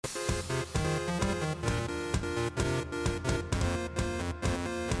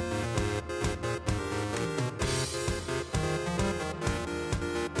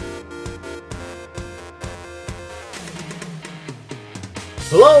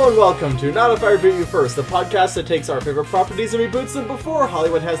Hello and welcome to Not If I Reboot You First, the podcast that takes our favorite properties and reboots them before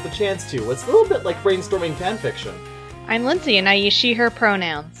Hollywood has the chance to. It's a little bit like brainstorming fanfiction. I'm Lindsay, and I use she, her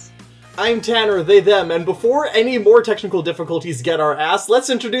pronouns. I'm Tanner, they, them, and before any more technical difficulties get our ass, let's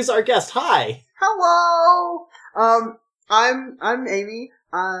introduce our guest. Hi! Hello! I'm Amy,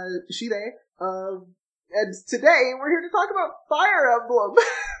 she, they, and today we're here to talk about Fire Emblem.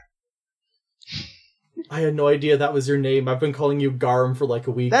 I had no idea that was your name. I've been calling you Garm for like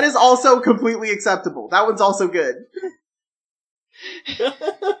a week. That is also completely acceptable. That one's also good.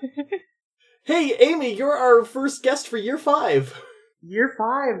 Hey, Amy, you're our first guest for Year 5. Year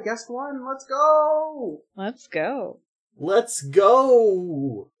 5, guest 1, let's go! Let's go. Let's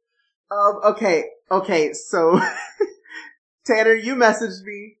go! Okay, so, Tanner, you messaged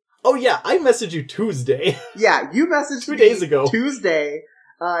me. Oh yeah, I messaged you Tuesday. Yeah, you messaged 2 me days ago. Tuesday,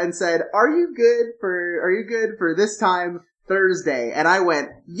 and said, are you good for this time Thursday? And I went,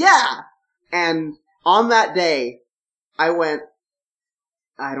 yeah! And on that day, I went,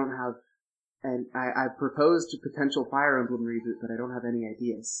 I don't have, and I proposed a potential Fire Emblem reboot, but I don't have any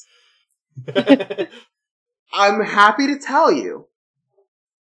ideas. I'm happy to tell you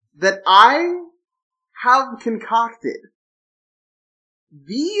that I have concocted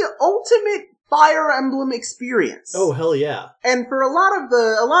the ultimate Fire Emblem experience. Oh, hell yeah. And for a lot of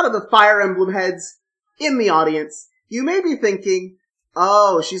the Fire Emblem heads in the audience, you may be thinking,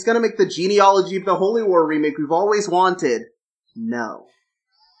 oh, she's gonna make the Genealogy of the Holy War remake we've always wanted. No.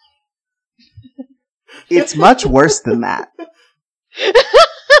 It's much worse than that.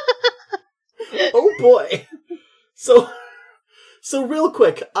 Oh boy. So real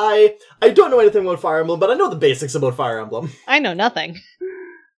quick, I don't know anything about Fire Emblem, but I know the basics about Fire Emblem. I know nothing.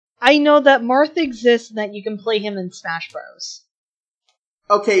 I know that Marth exists and that you can play him in Smash Bros.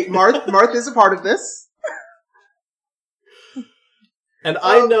 Okay, Marth is a part of this. And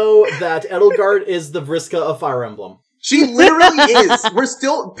I know that Edelgard is the Vriska of Fire Emblem. She literally is.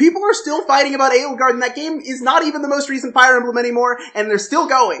 People are still fighting about Edelgard, and that game is not even the most recent Fire Emblem anymore, and they're still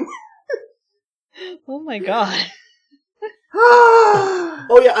going. Oh my god.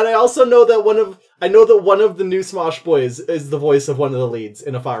 Oh yeah, and I also know that one of the new Smosh Boys is the voice of one of the leads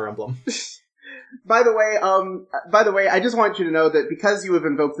in a Fire Emblem. By the way, I just want you to know that because you have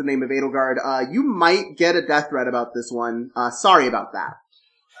invoked the name of Edelgard, you might get a death threat about this one. Sorry about that.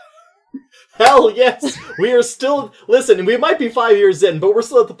 Hell yes! We are still... Listen, we might be 5 years in, but we're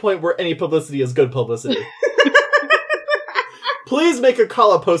still at the point where any publicity is good publicity. Please make a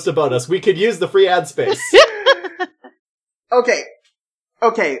call-up post about us. We could use the free ad space.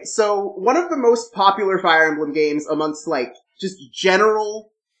 Okay, so one of the most popular Fire Emblem games amongst, just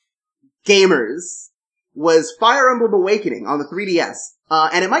general gamers was Fire Emblem Awakening on the 3DS.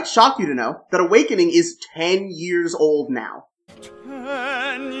 And it might shock you to know that Awakening is 10 years old now.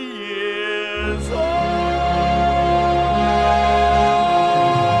 10 years old.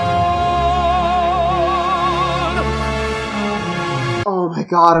 Oh my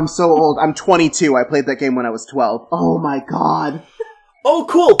god, I'm so old. I'm 22. I played that game when I was 12. Oh my god. Oh,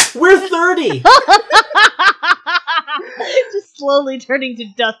 cool! We're 30! Just slowly turning to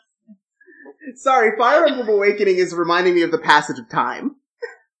dust. Sorry, Fire Emblem Awakening is reminding me of the passage of time.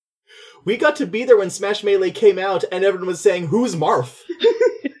 We got to be there when Smash Melee came out, and everyone was saying, who's Marth?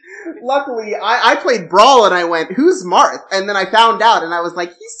 Luckily, I played Brawl and I went, who's Marth? And then I found out and I was like,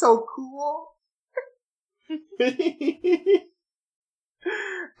 he's so cool.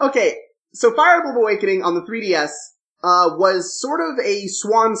 Okay, so Fire Emblem Awakening on the 3DS was sort of a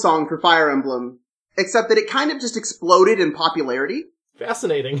swan song for Fire Emblem, except that it kind of just exploded in popularity.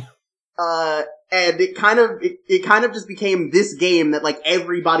 Fascinating. And it kind of just became this game that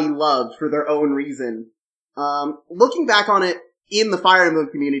everybody loved for their own reason. Looking back on it in the Fire Emblem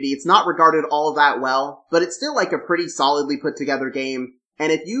community, it's not regarded all that well, but it's still a pretty solidly put together game.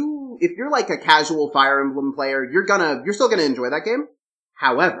 And if you're a casual Fire Emblem player, you're still gonna enjoy that game.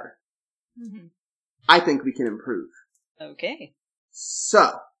 However, I think we can improve. Okay.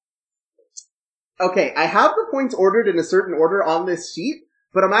 So, okay, I have the points ordered in a certain order on this sheet,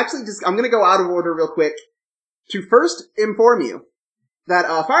 but I'm gonna go out of order real quick to first inform you that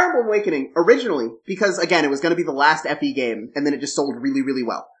Fire Emblem Awakening, originally, because again, it was gonna be the last FE game, and then it just sold really, really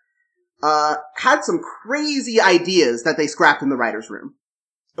well, had some crazy ideas that they scrapped in the writer's room.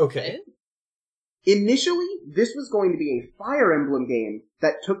 Okay. Initially, this was going to be a Fire Emblem game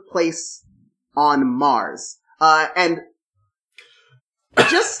that took place on Mars. And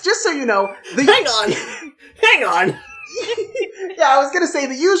just so you know, Hang on! Yeah, I was gonna say,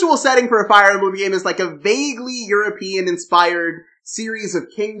 the usual setting for a Fire Emblem game is a vaguely European-inspired series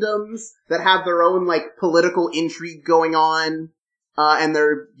of kingdoms that have their own, political intrigue going on. and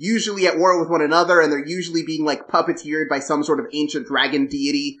they're usually at war with one another, and they're usually being, like, puppeteered by some sort of ancient dragon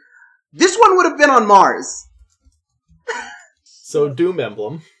deity. This one would have been on Mars. So, Doom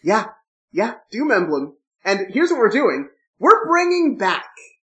Emblem. Yeah, Doom Emblem. And here's what we're doing. We're bringing back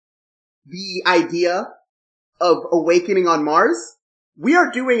the idea of Awakening on Mars. We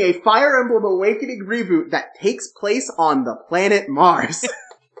are doing a Fire Emblem Awakening reboot that takes place on the planet Mars.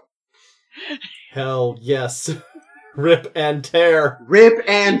 Hell yes. Rip and tear. Rip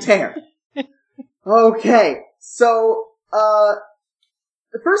and tear. Okay, so,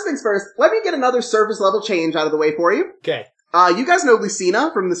 first things first, let me get another surface level change out of the way for you. Okay. You guys know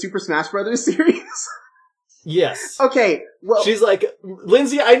Lucina from the Super Smash Bros. Series? Yes. Okay, well... She's like,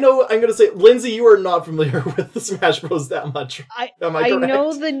 Lindsay, I'm gonna say, Lindsay, you are not familiar with the Smash Bros. That much. Am I correct?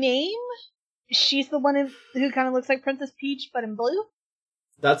 know the name. She's the one who kind of looks like Princess Peach, but in blue?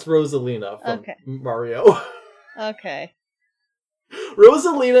 That's Rosalina from Okay. Mario. Okay.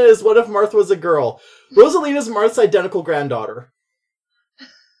 Rosalina is what if Marth was a girl. Rosalina's Marth's identical granddaughter.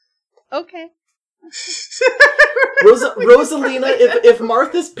 Okay. Rosalina, if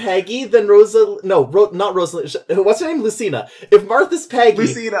Marth is Peggy, then not Rosalina. What's her name? Lucina. If Marth is Peggy,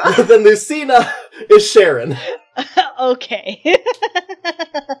 Lucina. Then Lucina is Sharon. Okay.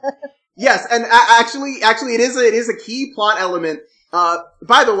 Yes, and actually, it is a key plot element.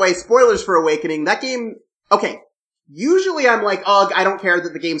 By the way, spoilers for Awakening. That game, okay. Usually I'm like, ugh, I don't care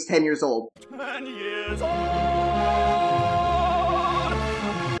that the game's 10 years old. 10 years old.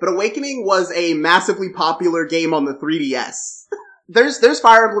 But Awakening was a massively popular game on the 3DS. There's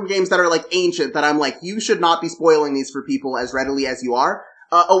Fire Emblem games that are like ancient that I'm like, you should not be spoiling these for people as readily as you are.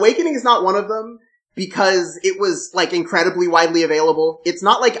 Awakening is not one of them because it was like incredibly widely available. It's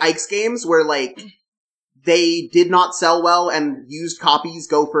not like Ike's games where like they did not sell well and used copies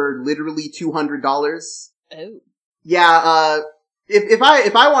go for literally $200. Oh. Yeah, if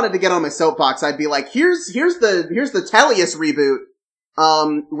I wanted to get on my soapbox, I'd be like, here's the Tellius reboot.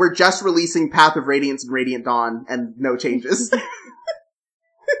 We're just releasing Path of Radiance and Radiant Dawn, and no changes.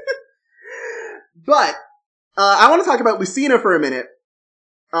 But, I want to talk about Lucina for a minute.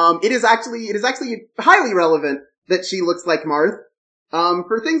 It is actually highly relevant that she looks like Marth.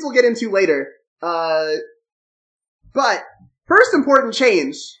 For things we'll get into later. But, first important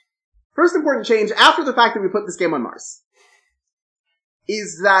change after the fact that we put this game on Mars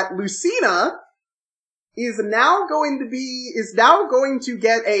is that Lucina is now going to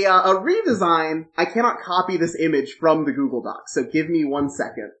get a redesign. I cannot copy this image from the Google Doc, so give me 1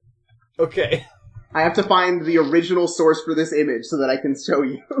 second. Okay. I have to find the original source for this image so that I can show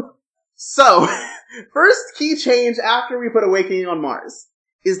you. So, first key change after we put Awakening on Mars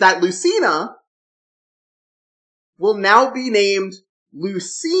is that Lucina will now be named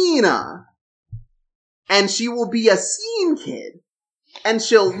Lucina. And she will be a scene kid. And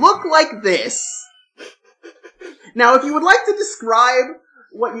she'll look like this. Now, if you would like to describe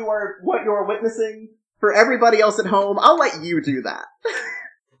what you're witnessing for everybody else at home, I'll let you do that.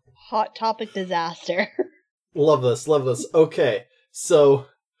 Hot topic disaster. Love this. Okay, so,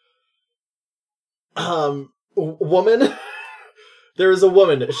 woman. There is a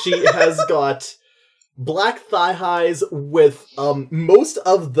woman. She has got black thigh highs with, most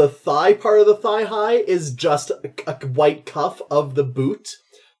of the thigh part of the thigh high is just a white cuff of the boot.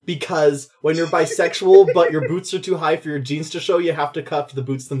 Because when you're bisexual, but your boots are too high for your jeans to show, you have to cuff the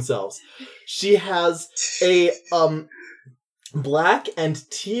boots themselves. She has a, black and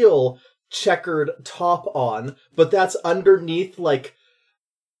teal checkered top on, but that's underneath, like,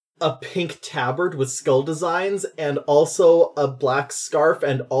 a pink tabard with skull designs, and also a black scarf,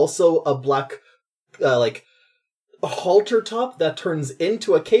 and also a black, a halter top that turns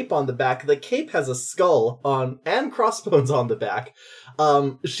into a cape on the back. The cape has a skull on, and crossbones on the back.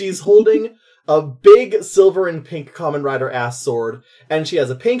 She's holding a big silver and pink Kamen Rider ass sword, and she has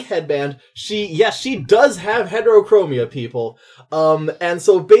a pink headband. She does have heterochromia, people. And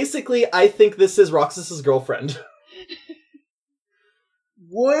so basically, I think this is Roxas's girlfriend.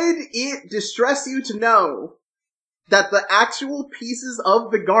 Would it distress you to know that the actual pieces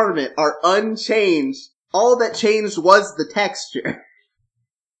of the garment are unchanged? All that changed was the texture.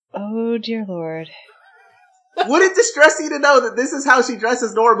 Oh, dear Lord. Would it distress you to know that this is how she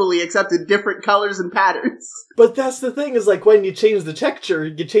dresses normally, except in different colors and patterns? But that's the thing, is like, when you change the texture,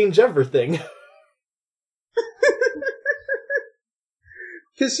 you change everything.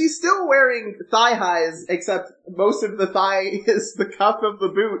 Because she's still wearing thigh highs, except most of the thigh is the cuff of the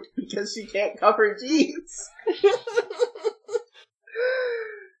boot, because she can't cuff her jeans.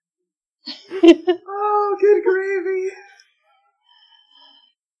 Oh, good gravy.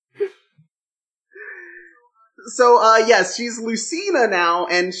 So, yes, she's Lucina now,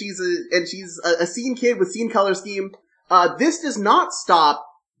 and she's a scene kid with scene color scheme. This does not stop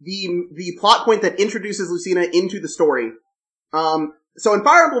the plot point that introduces Lucina into the story. So in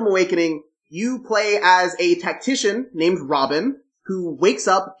Fire Emblem Awakening, you play as a tactician named Robin, who wakes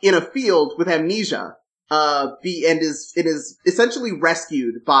up in a field with amnesia, and is essentially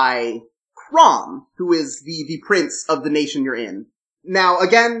rescued by Chrom, who is the prince of the nation you're in. Now,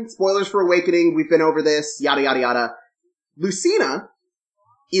 again, spoilers for Awakening, we've been over this, yada yada yada. Lucina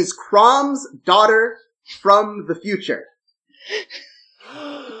is Chrom's daughter from the future.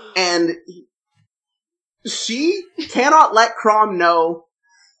 And she cannot let Chrom know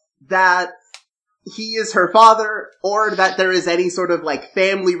that he is her father, or that there is any sort of, like,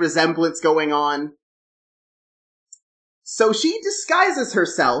 family resemblance going on. So she disguises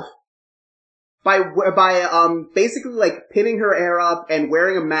herself by basically, like, pinning her hair up and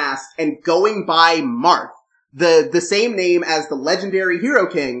wearing a mask and going by Marth, the same name as the legendary Hero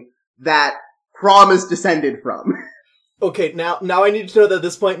King that Chrom is descended from. Okay, now I need to know that at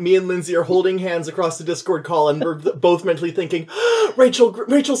this point, me and Lindsay are holding hands across the Discord call, and we're both mentally thinking, Rachel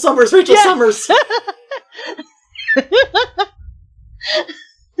Summers! Summers!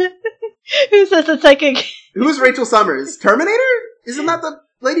 Who says it's psychic? Who's Rachel Summers? Terminator? Isn't that the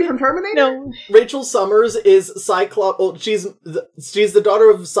lady from Terminator? No. Rachel Summers is Cyclops. Oh, she's the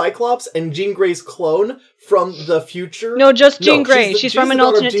daughter of Cyclops and Jean Grey's clone from the future. No, just Jean Grey. She's from the an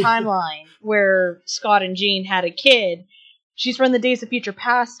daughter of alternate timeline where Scott and Jean had a kid. She's from the Days of Future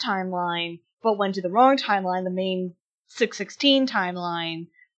Past timeline, but went to the wrong timeline, the main 616 timeline,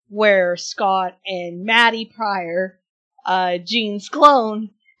 where Scott and Maddie Pryor, Jean's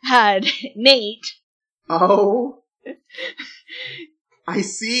clone, had Nate. Oh. I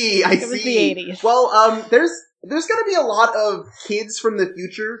see. It was the 80s. Well, there's gonna be a lot of kids from the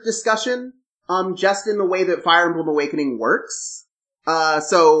future discussion, just in the way that Fire Emblem Awakening works.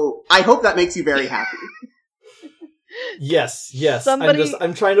 So I hope that makes you very happy. Yes. Somebody...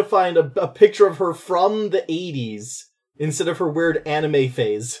 I'm trying to find a picture of her from the 80s instead of her weird anime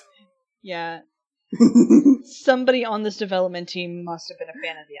phase. Yeah. Somebody on this development team must have been a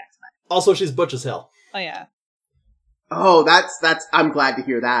fan of the X-Men. Also, she's butch as hell. Oh, yeah. Oh, that's, I'm glad to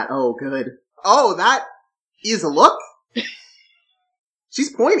hear that. Oh, good. Oh, that is a look?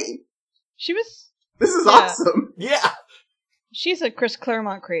 She's pointy. This is awesome. Yeah. She's a Chris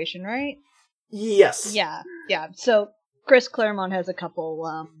Claremont creation, right? Yes. Yeah. So, Chris Claremont has a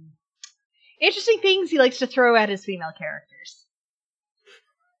couple, interesting things he likes to throw at his female characters.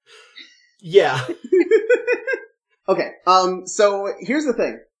 Yeah. Okay, so here's the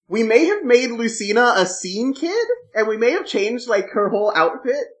thing. We may have made Lucina a scene kid, and we may have changed, like, her whole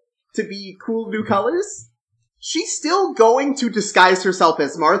outfit to be cool new colors. She's still going to disguise herself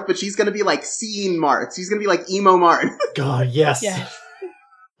as Marth, but she's gonna be, like, scene Marth. She's gonna be, like, emo Marth. God, yes.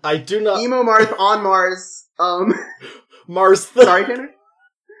 I do not... Emo Marth on Mars, Mars... Sorry, Tanner?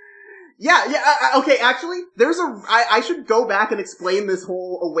 Yeah, okay, actually, I should go back and explain this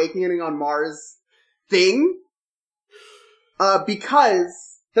whole Awakening on Mars thing,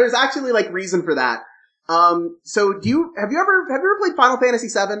 because there's actually, like, reason for that. So have you ever played Final Fantasy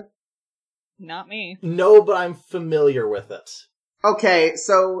VII? Not me. No, but I'm familiar with it. Okay,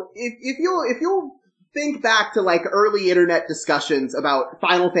 so if you'll think back to, like, early internet discussions about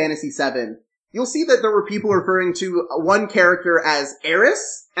Final Fantasy VII, you'll see that there were people referring to one character as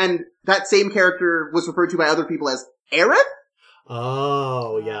Eris, and that same character was referred to by other people as Aerith?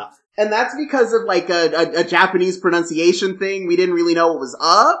 Oh, yeah. And that's because of, like, a Japanese pronunciation thing. We didn't really know what was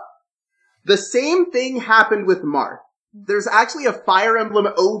up. The same thing happened with Marth. There's actually a Fire Emblem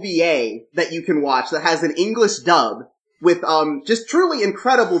OVA that you can watch that has an English dub with, just truly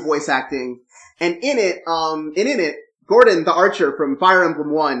incredible voice acting. And in it, Gordon, the archer from Fire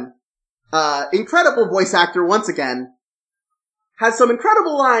Emblem 1, incredible voice actor once again, has some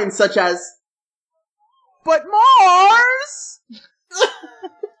incredible lines such as, "But Mars!"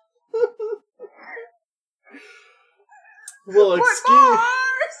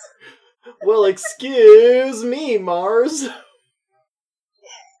 Well, excuse me, Mars.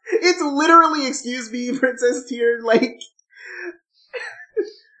 It's literally, excuse me, Princess Tier, like,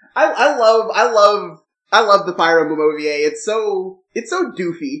 I love the Fire Emblem OVA. It's so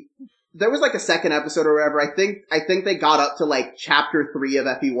doofy. There was, like, a second episode or whatever. I think they got up to, like, chapter 3 of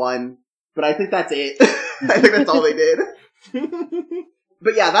FE1, but I think that's it. I think that's all they did.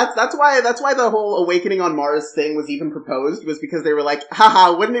 But yeah, that's why the whole Awakening on Mars thing was even proposed, was because they were like,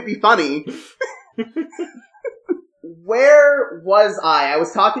 haha, wouldn't it be funny? Where was I? I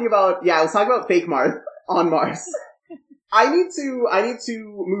was talking about fake Marth on Mars. I need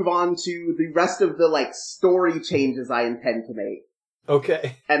to move on to the rest of the, like, story changes I intend to make.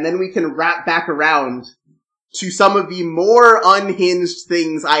 Okay. And then we can wrap back around to some of the more unhinged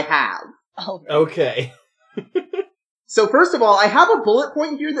things I have. All right. Okay. So first of all, I have a bullet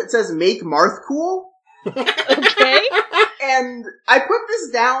point here that says make Marth cool. Okay. And I put this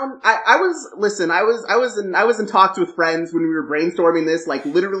down. I was in talks with friends when we were brainstorming this, like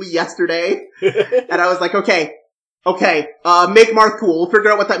literally yesterday. And I was like, okay, make Marth cool. We'll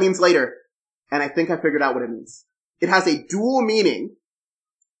figure out what that means later. And I think I figured out what it means. It has a dual meaning.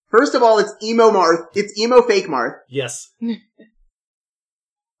 First of all, it's emo Marth. It's emo fake Marth. Yes.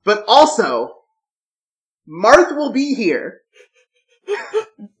 But also, Marth will be here.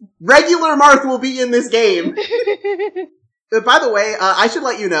 Regular Marth will be in this game. By the way, I should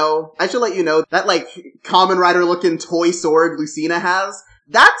let you know that, like, Kamen Rider looking toy sword Lucina has,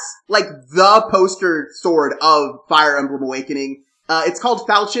 that's, like, the poster sword of Fire Emblem Awakening. It's called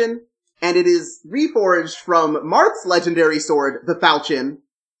Falchion, and it is reforged from Marth's legendary sword, the Falchion.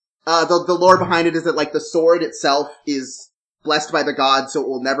 The lore behind it is that, like, the sword itself is blessed by the gods, so it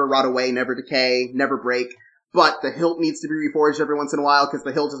will never rot away, never decay, never break. But the hilt needs to be reforged every once in a while, because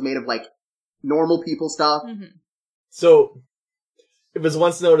the hilt is made of, like, normal people stuff. Mm-hmm. So, it was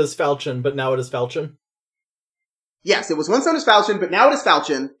once known as Falchion, but now it is Falchion? Yes, it was once known as Falchion, but now it is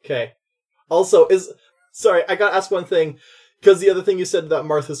Falchion. Okay. Also, sorry, I gotta ask one thing, because the other thing you said that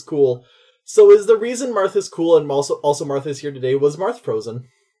Marth is cool. So is the reason Marth is cool and also Marth is here today, was Marth frozen?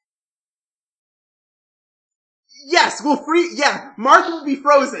 Yes, Marth will be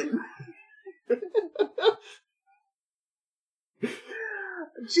frozen.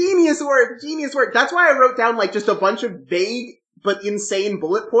 Genius work. That's why I wrote down, like, just a bunch of vague but insane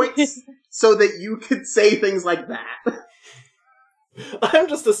bullet points so that you could say things like that. I'm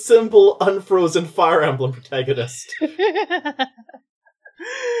just a simple, unfrozen Fire Emblem protagonist.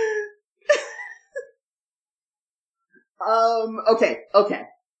 Okay.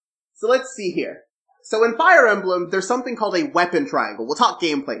 So let's see here. So in Fire Emblem, there's something called a weapon triangle. We'll talk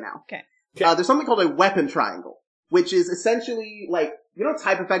gameplay now. Okay. There's something called a weapon triangle, which is essentially, like, you know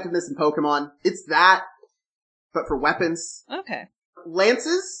type effectiveness in Pokemon? It's that, but for weapons. Okay.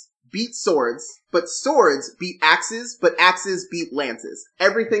 Lances beat swords, but swords beat axes, but axes beat lances.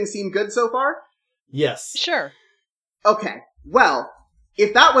 Everything seem good so far? Yes. Sure. Okay. Well,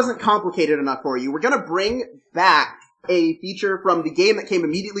 if that wasn't complicated enough for you, we're gonna bring back a feature from the game that came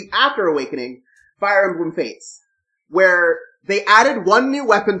immediately after Awakening, Fire Emblem Fates, where they added one new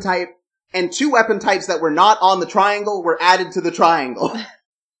weapon type, and two weapon types that were not on the triangle were added to the triangle.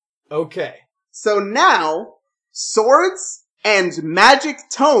 Okay. So now, swords and magic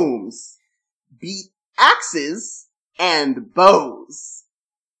tomes beat axes and bows.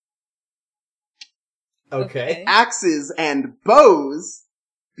 Okay. Axes and bows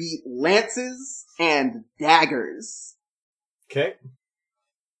beat lances and daggers. Okay.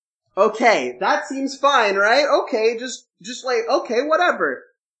 Okay, that seems fine, right? Okay, just like, okay, whatever.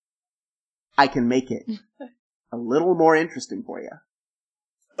 I can make it a little more interesting for you.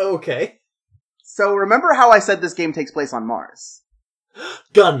 Okay. So remember how I said this game takes place on Mars?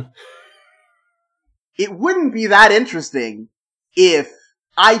 Gun. It wouldn't be that interesting if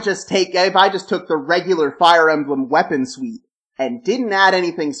I just took the regular Fire Emblem weapon suite and didn't add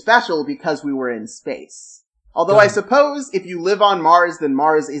anything special because we were in space. Although I suppose if you live on Mars, then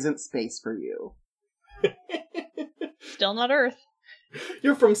Mars isn't space for you. Still not Earth.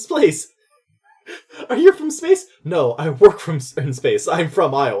 You're from space. Are you from space? No, I work in space. I'm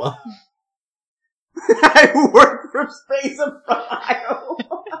from Iowa. I work from space. I'm from Iowa.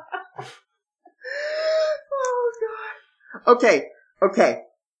 Oh god. Okay.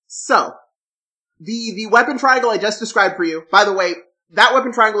 So, the weapon triangle I just described for you, by the way, that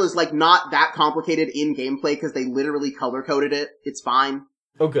weapon triangle is, like, not that complicated in gameplay because they literally color-coded it. It's fine.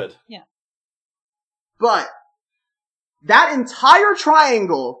 Oh, good. Yeah. But that entire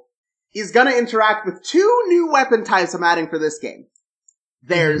triangle is gonna interact with two new weapon types I'm adding for this game.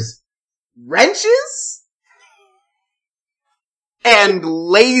 There's wrenches and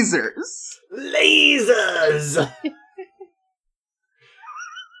lasers. Lasers!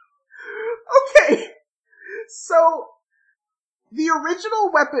 Okay. So, the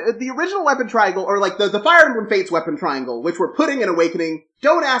original weapon triangle, or like the Fire Emblem Fates weapon triangle, which we're putting in Awakening,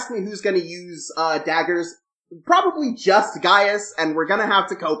 don't ask me who's gonna use, daggers. Probably just Gaius, and we're gonna have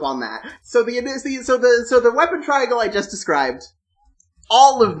to cope on that. So the weapon triangle I just described,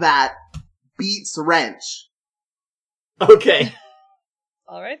 all of that beats wrench. Okay.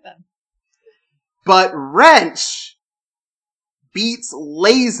 Alright then. But wrench beats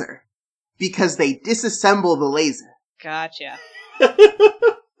laser, because they disassemble the laser. Gotcha.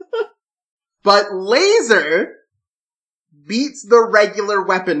 But laser beats the regular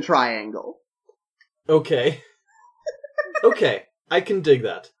weapon triangle. Okay. Okay, I can dig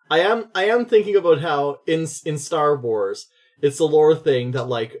that. I am thinking about how in Star Wars, it's a lore thing that,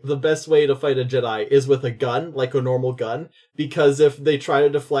 like, the best way to fight a Jedi is with a gun, like a normal gun, because if they try to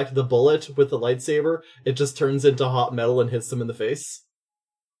deflect the bullet with the lightsaber, it just turns into hot metal and hits them in the face.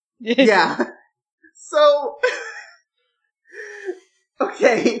 Yeah. So,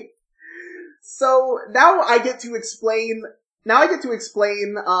 okay. So now I get to explain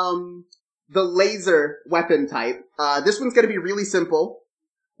the laser weapon type. This one's gonna be really simple.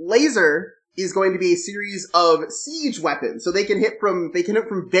 Laser is going to be a series of siege weapons, so they can hit from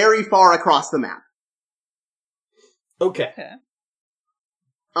very far across the map. Okay.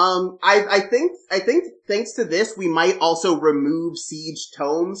 I think thanks to this, we might also remove siege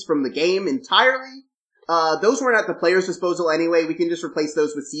tomes from the game entirely. Those weren't at the player's disposal anyway. We can just replace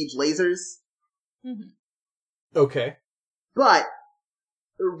those with siege lasers. Mm-hmm. Okay. But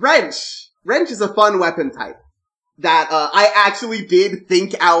wrench is a fun weapon type that I actually did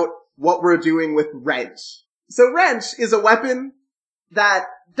think out what we're doing with wrench. So wrench is a weapon that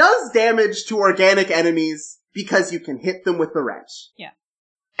does damage to organic enemies because you can hit them with the wrench. Yeah.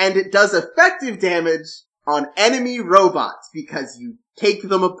 And it does effective damage on enemy robots because you take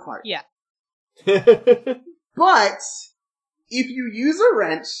them apart. Yeah. But if you use a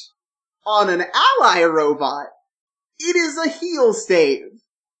wrench on an ally robot, it is a heal stave.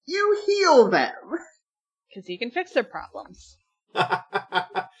 You heal them. Because you can fix their problems.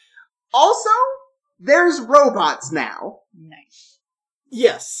 Also, there's robots now. Nice.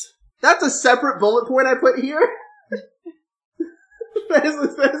 Yes. That's a separate bullet point I put here. that is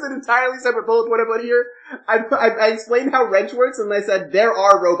an entirely separate bullet point I put here. I explained how wrench works, and I said there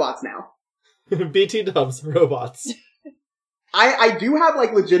are robots now. BT dubs, robots. I do have,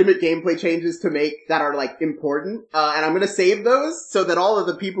 like, legitimate gameplay changes to make that are, like, important, and I'm gonna save those so that all of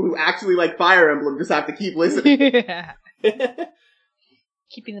the people who actually like Fire Emblem just have to keep listening.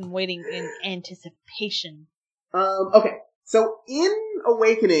 Keeping them waiting in anticipation. Okay. So, in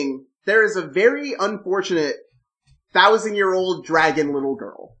Awakening, there is a very unfortunate 1,000-year-old dragon little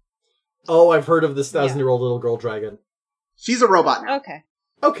girl. Oh, I've heard of this 1,000-year-old little girl dragon. She's a robot now. Okay.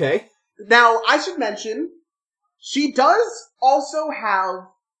 Okay. Now, I should mention, she does also have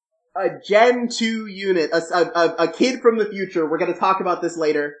a Gen 2 unit, a kid from the future. We're gonna talk about this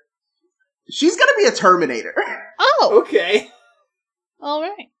later. She's gonna be a Terminator. Oh! Okay.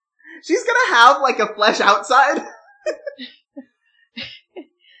 Alright. She's gonna have, like, a flesh outside.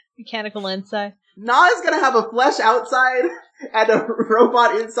 Mechanical inside. Na's gonna have a flesh outside and a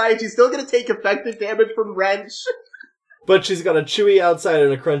robot inside. She's still gonna take effective damage from wrench. But she's got a chewy outside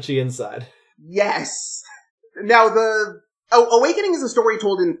and a crunchy inside. Yes. Now, Awakening is a story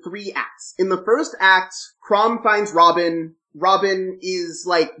told in 3 acts. In the first act, Crom finds Robin. Robin is,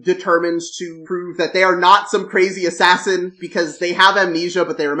 like, determined to prove that they are not some crazy assassin because they have amnesia,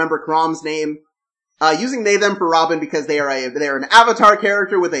 but they remember Crom's name. Using they them for Robin because they are an avatar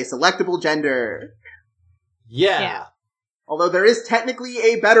character with a selectable gender. Yeah. Although there is technically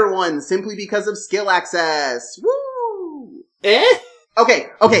a better one simply because of skill access. Woo! Eh?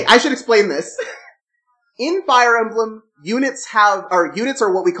 Okay, I should explain this. In Fire Emblem, units are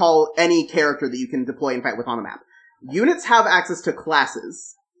what we call any character that you can deploy and fight with on a map. Units have access to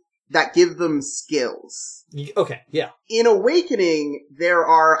classes that give them skills. Okay, yeah. In Awakening, there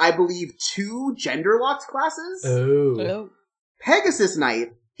are, I believe, 2 gender-locked classes. Oh. Pegasus Knight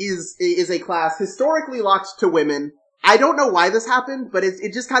is a class historically locked to women. I don't know why this happened, but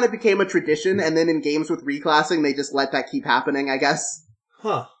it just kind of became a tradition, and then in games with reclassing, they just let that keep happening, I guess.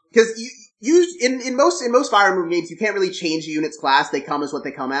 Huh. Because in most Fire Emblem games, you can't really change a unit's class. They come as what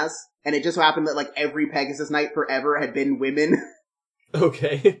they come as. And it just so happened that, like, every Pegasus Knight forever had been women.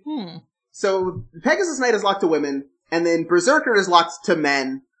 Okay. So, Pegasus Knight is locked to women, and then Berserker is locked to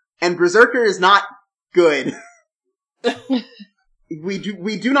men, and Berserker is not good. We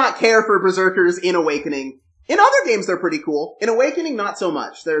do not care for Berserkers in Awakening. In other games, they're pretty cool. In Awakening, not so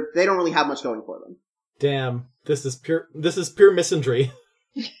much. They don't really have much going for them. Damn. This is pure misandry.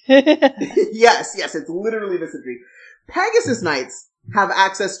 Yes, it's literally misandry. Pegasus Knights have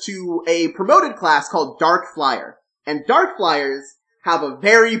access to a promoted class called Dark Flyer. And Dark Flyers have a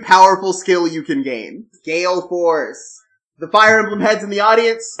very powerful skill you can gain. Gale Force. The Fire Emblem heads in the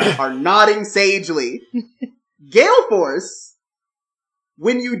audience are nodding sagely. Gale Force,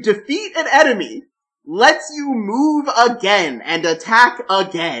 when you defeat an enemy, lets you move again and attack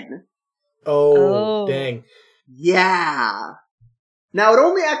again. Oh, dang. Yeah. Now, it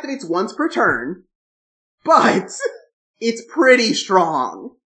only activates once per turn, but it's pretty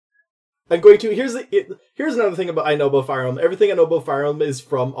strong. I'm going to... Here's another thing I know about Fire Emblem. Everything I know about Fire Emblem is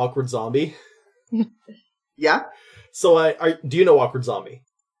from Awkward Zombie. Yeah? So do you know Awkward Zombie?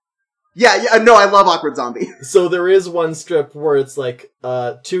 Yeah, no, I love Awkward Zombie. So there is one strip where it's like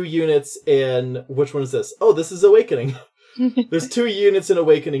 2 units in... Which one is this? Oh, this is Awakening. There's 2 units in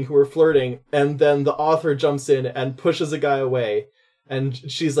Awakening who are flirting, and then the author jumps in and pushes a guy away. And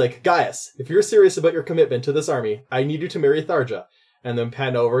she's like, Gaius, if you're serious about your commitment to this army, I need you to marry Tharja. And then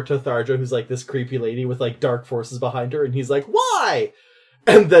pan over to Tharja, who's like this creepy lady with like dark forces behind her, and he's like, why?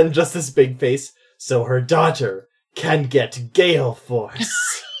 And then just this big face, so her daughter can get Gale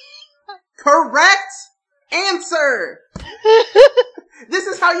Force. Correct answer! This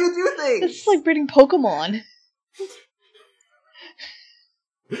is how you do things! It's like breeding Pokemon.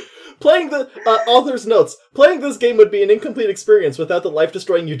 Playing the author's notes. Playing this game would be an incomplete experience without the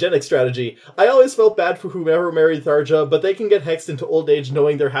life-destroying eugenic strategy. I always felt bad for whomever married Tharja, but they can get hexed into old age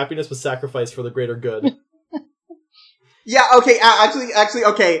knowing their happiness was sacrificed for the greater good. Yeah, okay, actually,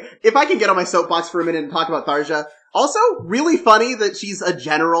 okay, if I can get on my soapbox for a minute and talk about Tharja. Also, really funny that she's a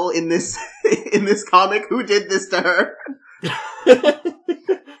general in this, in this comic. Who did this to her?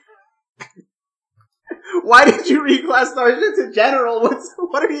 Why did you reclass Tharja to general?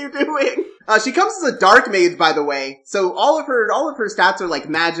 What are you doing? She comes as a dark mage, by the way. So all of her stats are like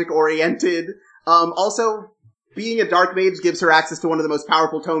magic oriented. Also, being a dark mage gives her access to one of the most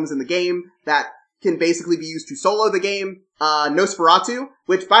powerful tomes in the game that can basically be used to solo the game. Nosferatu,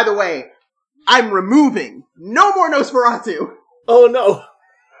 which, by the way, I'm removing. No more Nosferatu! Oh no!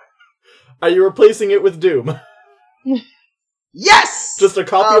 Are you replacing it with Doom? Yes! Just a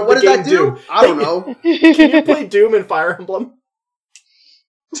copy of the game what does that do? Doom. I don't know. Can you play Doom in Fire Emblem?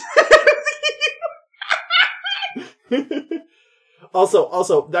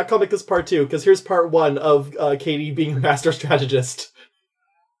 Also, that comic is part 2, because here's part 1 of Katie being a master strategist.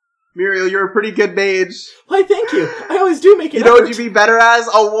 Muriel, you're a pretty good mage. Why, thank you. I always do make it. You know what you'd be better as?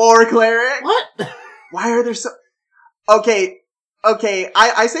 A war cleric? What? Why are there so... Okay,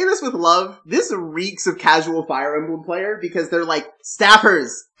 I say this with love. This reeks of casual Fire Emblem player because they're like, staffers,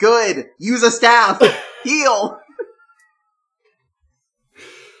 good, use a staff, heal.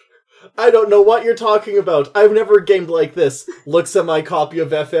 I don't know what you're talking about. I've never gamed like this. Looks at my copy of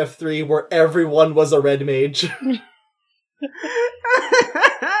FF3 where everyone was a red mage.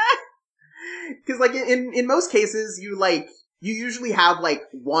 Because, like, in most cases, you usually have, like,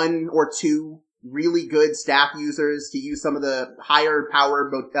 1 or 2 really good staff users to use some of the higher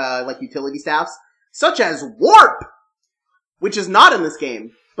power, like, utility staffs, such as Warp! Which is not in this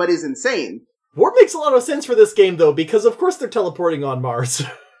game, but is insane. Warp makes a lot of sense for this game, though, because of course they're teleporting on Mars.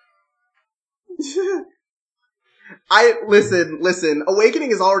 Listen,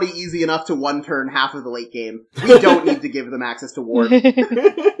 Awakening is already easy enough to one-turn half of the late game. We don't need to give them access to Warp.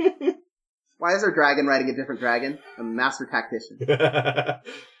 Why is our dragon riding a different dragon? A master tactician.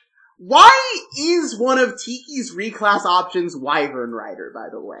 Why is one of Tiki's reclass options Wyvern Rider, by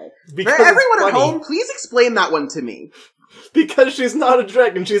the way? Because For everyone at home, please explain that one to me. Because she's not a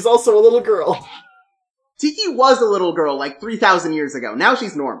dragon, she's also a little girl. Tiki was a little girl like 3,000 years ago. Now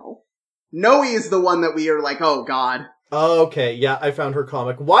she's normal. Noe is the one that we are like, oh god. Okay, yeah, I found her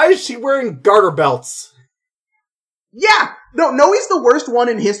comic. Why is she wearing garter belts? Yeah! No, Noe's the worst one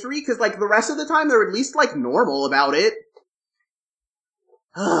in history, because, like, the rest of the time they're at least, like, normal about it.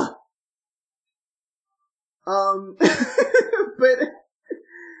 Ugh. But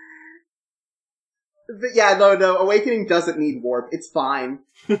yeah, no, Awakening doesn't need Warp. It's fine.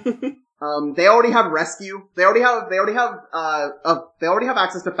 They already have Rescue. They already have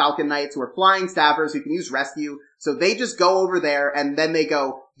access to Falcon Knights who are flying staffers who can use Rescue. So they just go over there and then they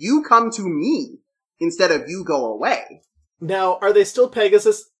go, you come to me instead of you go away. Now, are they still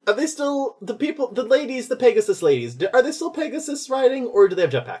Pegasus? Are they still the Pegasus ladies? Are they still Pegasus riding or do they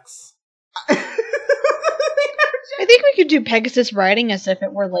have jetpacks? I think we could do Pegasus riding as if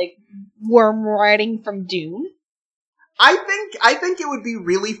it were like worm riding from Dune. I think it would be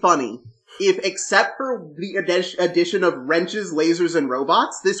really funny if, except for the addition of wrenches, lasers, and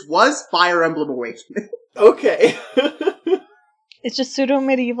robots, this was Fire Emblem Awakening. Okay. It's just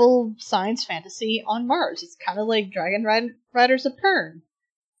pseudo-medieval science fantasy on Mars. It's kind of like Dragon Riders of Pern.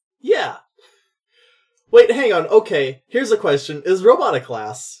 Yeah. Wait, hang on. Okay, here's a question. Is Robot a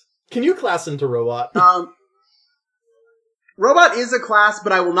class? Can you class into Robot? Robot is a class,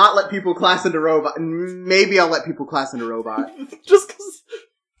 but I will not let people class into Robot. Maybe I'll let people class into Robot. Just cause...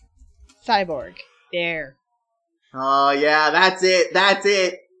 Cyborg. There. Oh, yeah, that's it.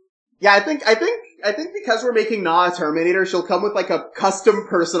 Yeah, I think because we're making Na a Terminator, she'll come with like a custom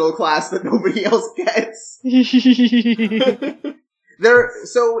personal class that nobody else gets.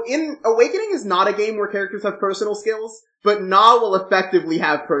 So in Awakening is not a game where characters have personal skills, but Na will effectively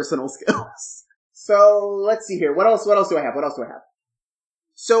have personal skills. So let's see here. What else do I have?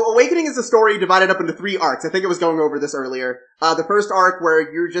 So Awakening is a story divided up into 3 arcs. I think I was going over this earlier. The first arc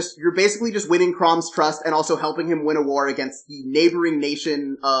where you're basically just winning Crom's trust and also helping him win a war against the neighboring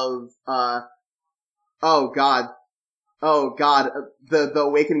nation of, oh god. The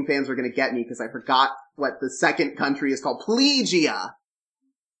Awakening fans are gonna get me because I forgot what the second country is called. Plegia,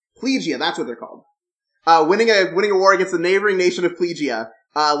 that's what they're called. Winning a war against the neighboring nation of Plegia,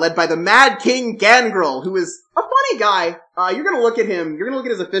 led by the Mad King Gangrel, who is a funny guy. You're gonna look at him, you're gonna look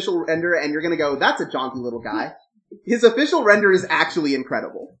at his official render, and you're gonna go, that's a jaunty little guy. His official render is actually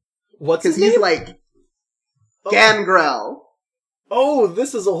incredible. What's his name? Because he's like, Gangrel. Oh,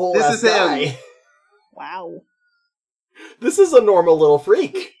 this is a whole This ass is him. guy. Wow. This is a normal little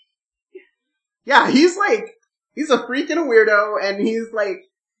freak. Yeah, he's a freak and a weirdo, and he's like,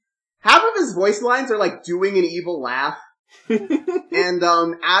 half of his voice lines are like doing an evil laugh. And,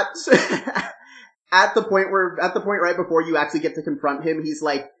 at the point right before you actually get to confront him, he's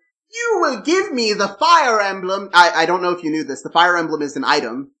like, you will give me the Fire Emblem. I don't know if you knew this. The Fire Emblem is an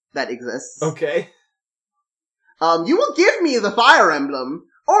item that exists. Okay. You will give me the Fire Emblem,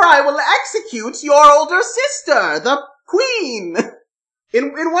 or I will execute your older sister, the Queen.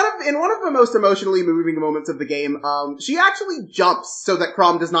 In one of the most emotionally moving moments of the game, she actually jumps so that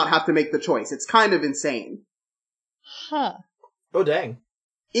Chrom does not have to make the choice. It's kind of insane. Huh. Oh, dang.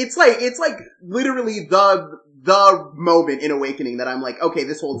 It's like literally the moment in Awakening that I'm like, okay,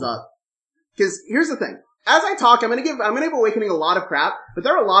 this holds up. Cause here's the thing. As I talk, I'm gonna give Awakening a lot of crap, but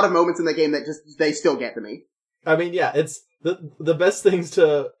there are a lot of moments in the game that they still get to me. I mean, yeah, it's the best things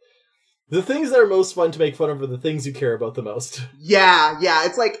the things that are most fun to make fun of are the things you care about the most. Yeah,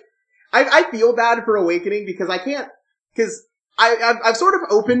 it's like, I feel bad for Awakening because I've sort of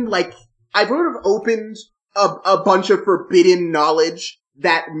opened a bunch of forbidden knowledge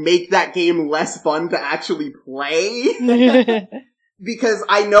that make that game less fun to actually play. Because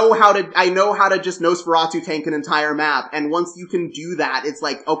I know how to just Nosferatu tank an entire map, and once you can do that, it's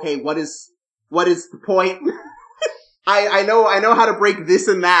like, okay, what is the point? I know how to break this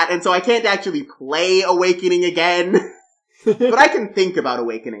and that, and so I can't actually play Awakening again. But I can think about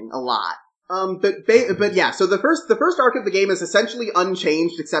Awakening a lot. But yeah, so the first arc of the game is essentially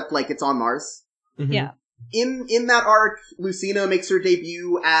unchanged, except like it's on Mars. Mm-hmm. Yeah. In that arc, Lucina makes her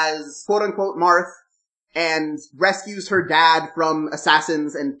debut as quote-unquote Marth, and rescues her dad from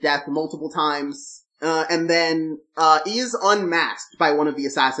assassins and death multiple times, and then is unmasked by one of the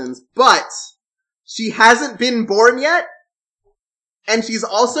assassins, but she hasn't been born yet, and she's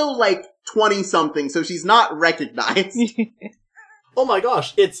also like 20-something, so she's not recognized. Oh my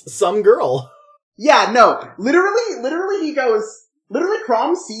gosh, it's some girl. Yeah, no, literally he goes,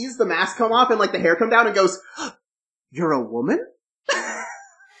 Chrom sees the mask come off and like the hair come down and goes, "You're a woman?"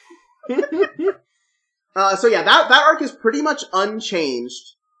 So yeah, that arc is pretty much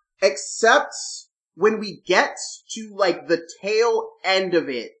unchanged, except when we get to like the tail end of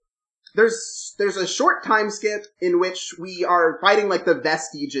it. There's a short time skip in which we are fighting like the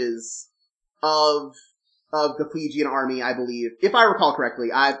vestiges of the Plegian army, I believe, if I recall correctly.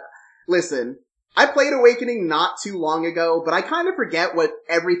 I played Awakening not too long ago, but I kind of forget what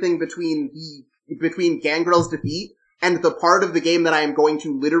everything between Gangrel's defeat and the part of the game that I am going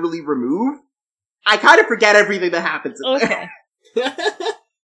to literally remove. I kind of forget everything that happens in there.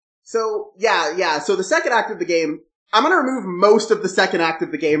 So, yeah, so the second act of the game, I'm gonna remove most of the second act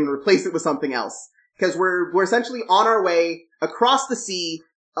of the game and replace it with something else. Because we're essentially on our way across the sea,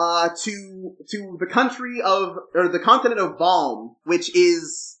 to the the continent of Valm, which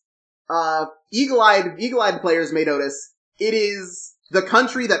is, eagle-eyed players may notice, it is the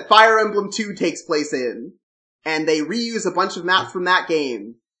country that Fire Emblem 2 takes place in. And they reuse a bunch of maps from that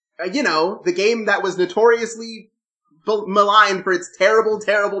game. The game that was notoriously maligned for its terrible,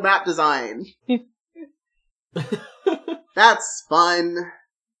 terrible map design. That's fun.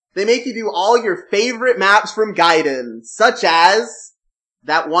 They make you do all your favorite maps from Gaiden, such as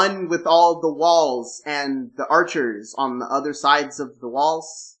that one with all the walls and the archers on the other sides of the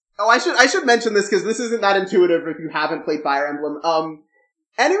walls. Oh, I should mention this because this isn't that intuitive if you haven't played Fire Emblem.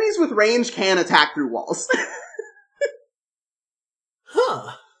 Enemies with range can attack through walls.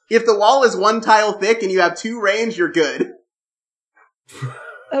 Huh. If the wall is 1 tile thick and you have 2 range, you're good.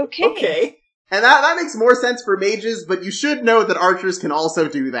 Okay. And that makes more sense for mages, but you should know that archers can also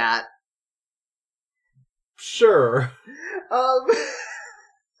do that. Sure.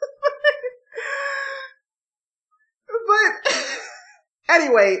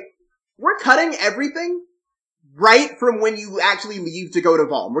 Anyway, we're cutting everything right from when you actually leave to go to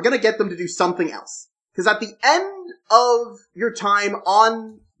Valm. We're gonna get them to do something else. Because at the end of your time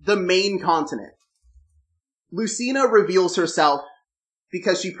on the main continent, Lucina reveals herself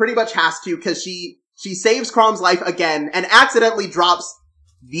because she pretty much has to, because she saves Crom's life again and accidentally drops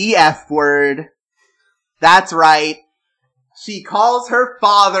the F word. That's right. She calls her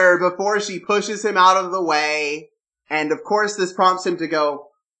father before she pushes him out of the way. And of course this prompts him to go,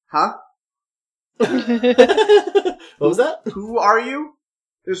 huh? What was that? Who are you?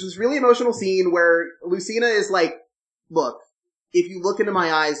 There's this really emotional scene where Lucina is like, look, if you look into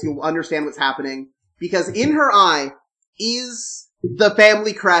my eyes, you'll understand what's happening. Because in her eye is the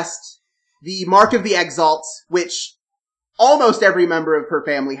family crest, the Mark of the Exalts, which almost every member of her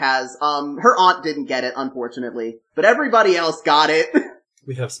family has. Her aunt didn't get it, unfortunately. But everybody else got it.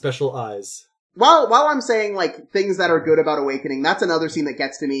 We have special eyes. While I'm saying, like, things that are good about Awakening, that's another scene that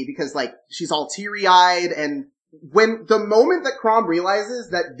gets to me, because, like, she's all teary-eyed, and when the moment that Crom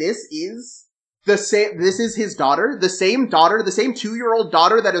realizes that this is his daughter, the same 2-year-old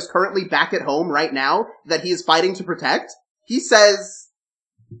daughter that is currently back at home right now, that he is fighting to protect, he says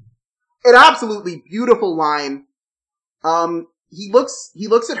an absolutely beautiful line. He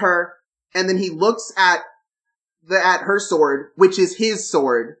looks at her, and then he looks at her sword, which is his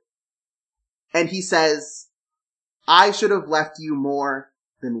sword, and he says, I should have left you more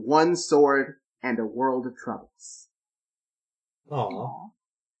than one sword and a world of troubles. Aww.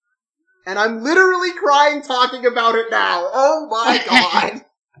 And I'm literally crying talking about it now. Oh my god.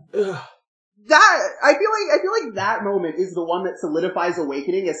 I feel like that moment is the one that solidifies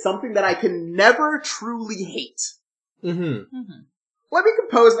Awakening as something that I can never truly hate. Mm-hmm. Mm-hmm. Let me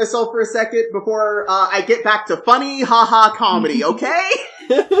compose myself for a second before I get back to funny, haha comedy, okay?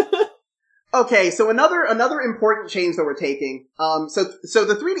 Okay, so another important change that we're taking. So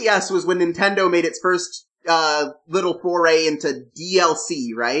the 3DS was when Nintendo made its first little foray into DLC,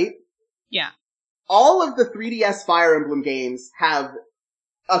 right? Yeah. All of the 3DS Fire Emblem games have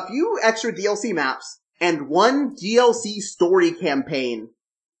a few extra DLC maps and one DLC story campaign.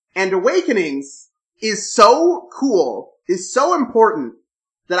 And Awakenings is so cool, is so important,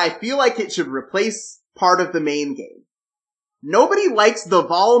 that I feel like it should replace part of the main game. Nobody likes the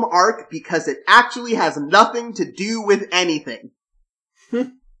Valm arc because it actually has nothing to do with anything.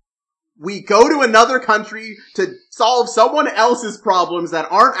 We go to another country to solve someone else's problems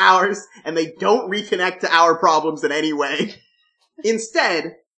that aren't ours, and they don't reconnect to our problems in any way.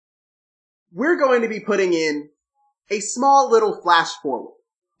 Instead, we're going to be putting in a small little flash forward.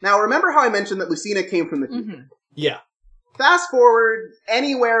 Now, remember how I mentioned that Lucina came from the future? Mm-hmm. Yeah. Fast forward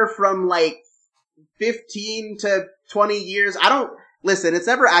anywhere from, like, 15 to 20 years. Listen, it's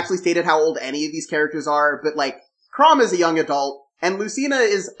never actually stated how old any of these characters are, but, like, Crom is a young adult, and Lucina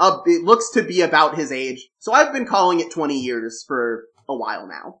it looks to be about his age, so I've been calling it 20 years for a while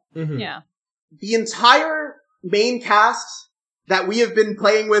now. Mm-hmm. Yeah. The entire main cast that we have been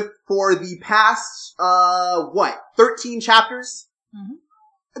playing with for the past, 13 chapters?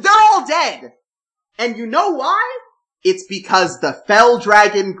 Mm-hmm. They're all dead! And you know why? It's because the fell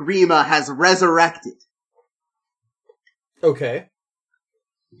dragon Grima has resurrected. Okay.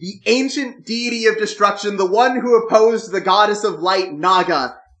 The ancient deity of destruction, the one who opposed the goddess of light,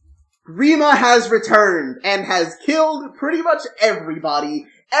 Naga. Grima has returned and has killed pretty much everybody.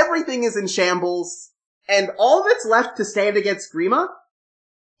 Everything is in shambles. And all that's left to stand against Grima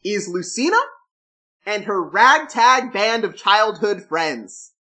is Lucina and her ragtag band of childhood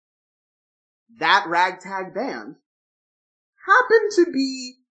friends. That ragtag band happen to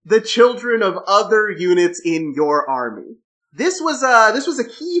be the children of other units in your army. This was a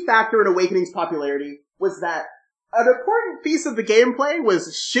key factor in Awakening's popularity, was that an important piece of the gameplay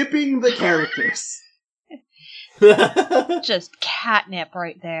was shipping the characters. Just catnip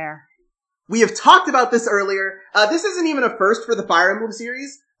right there. We have talked about this earlier. This isn't even a first for the Fire Emblem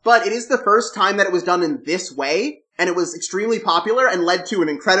series, but it is the first time that it was done in this way, and it was extremely popular and led to an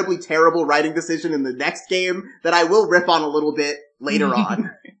incredibly terrible writing decision in the next game that I will riff on a little bit later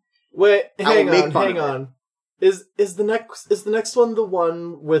on. Wait, hang fun of on. Is the next one the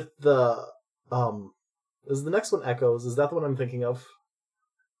one with the is the next one Echoes? Is that the one I'm thinking of?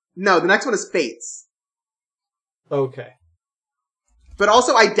 No, the next one is Fates. Okay. But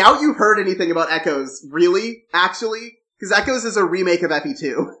also, I doubt you heard anything about Echoes, really, actually, because Echoes is a remake of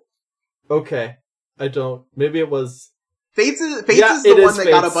FE2. Okay. I don't. Maybe it was... Fates is the one that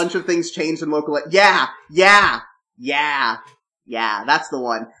got a Fates. bunch of things changed in local... Yeah, that's the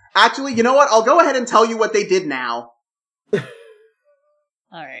one. Actually, you know what? I'll go ahead and tell you what they did now.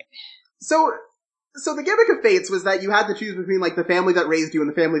 Alright. So, So the gimmick of Fates was that you had to choose between, like, the family that raised you and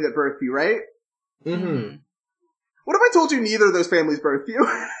the family that birthed you, right? Mm-hmm. What if I told you neither of those families birthed you?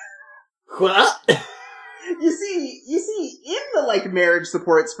 What? You see, in the, like, marriage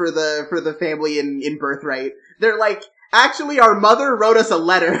supports for the family in Birthright, they're like, actually, our mother wrote us a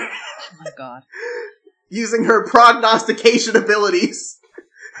letter. Oh my god. Using her prognostication abilities.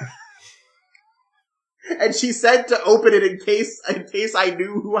 And she said to open it in case I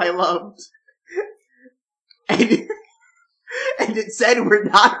knew who I loved. And it said we're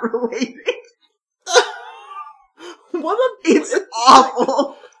not related. It's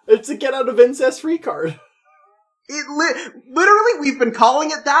awful. It's a get out of incest free card. Literally, we've been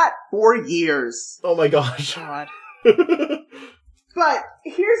calling it that for years. Oh my gosh. God. But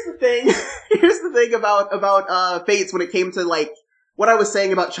here's the thing. Here's the thing about Fates when it came to, like, what I was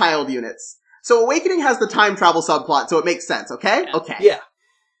saying about child units. So Awakening has the time travel subplot, so it makes sense, okay? Yeah. Okay. Yeah.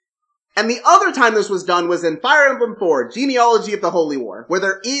 And the other time this was done was in Fire Emblem 4, Genealogy of the Holy War, where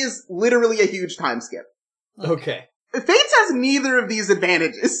there is literally a huge time skip. Okay. Fates has neither of these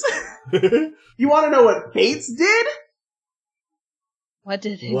advantages. You want to know what Fates did? What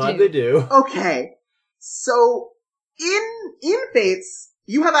did they What'd do? they do? Okay. So, in Fates,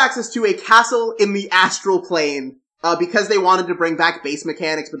 you have access to a castle in the astral plane, because they wanted to bring back base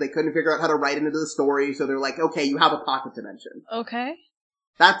mechanics, but they couldn't figure out how to write it into the story, so they're like, okay, you have a pocket dimension. Okay.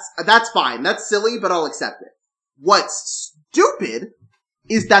 That's fine. That's silly, but I'll accept it. What's stupid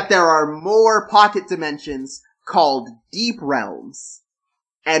is that there are more pocket dimensions called deep realms.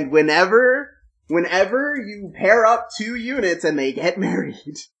 And whenever you pair up two units and they get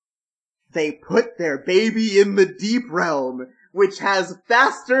married, they put their baby in the deep realm, which has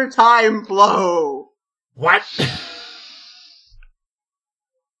faster time flow. What?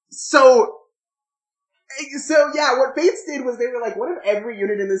 So yeah, what Fates did was they were like, what if every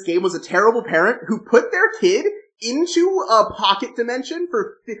unit in this game was a terrible parent who put their kid into a pocket dimension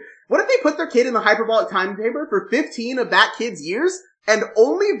what if they put their kid in the hyperbolic time chamber for 15 of that kid's years and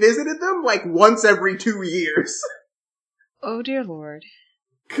only visited them like once every 2 years? Oh dear lord.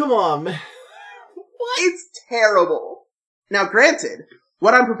 Come on. What? It's terrible. Now granted,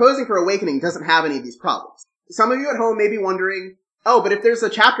 what I'm proposing for Awakening doesn't have any of these problems. Some of you at home may be wondering, oh, but if there's a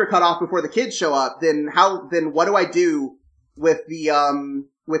chapter cut off before the kids show up, then what do I do with the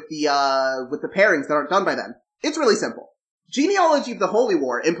pairings that aren't done by then? It's really simple. Genealogy of the Holy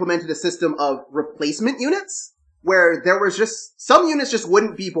War implemented a system of replacement units, where there was some units just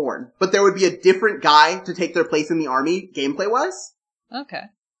wouldn't be born, but there would be a different guy to take their place in the army, gameplay-wise. Okay.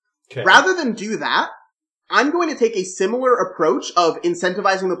 Rather than do that, I'm going to take a similar approach of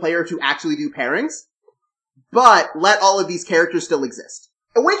incentivizing the player to actually do pairings, but let all of these characters still exist.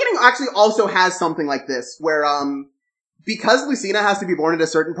 Awakening actually also has something like this, where, because Lucina has to be born at a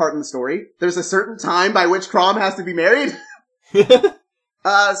certain part in the story, there's a certain time by which Chrom has to be married.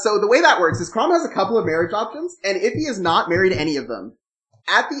 So the way that works is Chrom has a couple of marriage options, and if he has not married any of them,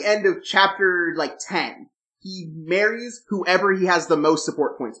 at the end of chapter, 10, he marries whoever he has the most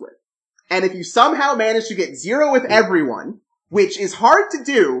support points with. And if you somehow manage to get 0 with everyone, which is hard to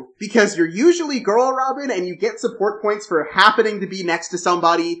do because you're usually Girl Robin and you get support points for happening to be next to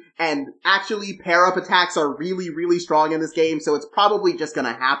somebody, and actually pair-up attacks are really, really strong in this game, so it's probably just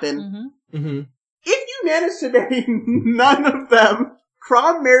gonna happen. Mm-hmm. Mm-hmm. If you manage to marry none of them,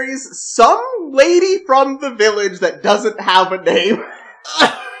 Chrom marries some lady from the village that doesn't have a name.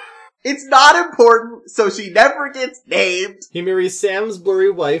 It's not important, so she never gets named. He marries Sam's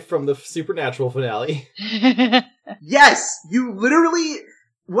blurry wife from the Supernatural finale. Yes, you literally...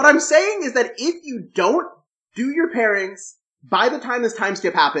 What I'm saying is that if you don't do your pairings by the time this time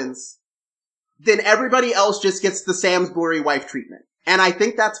skip happens, then everybody else just gets the Sam's blurry wife treatment. And I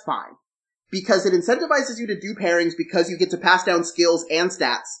think that's fine. Because it incentivizes you to do pairings because you get to pass down skills and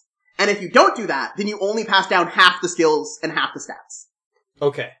stats. And if you don't do that, then you only pass down half the skills and half the stats.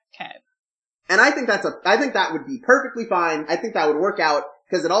 Okay. Okay. And I think that would be perfectly fine. I think that would work out,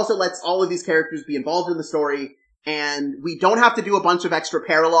 because it also lets all of these characters be involved in the story, and we don't have to do a bunch of extra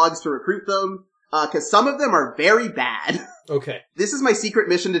paralogs to recruit them, because some of them are very bad. Okay. This is my secret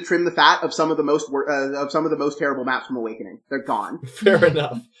mission to trim the fat of some of the most terrible maps from Awakening. They're gone. Fair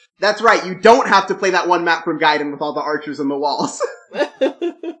enough. That's right, you don't have to play that one map from Gaiden with all the archers on the walls.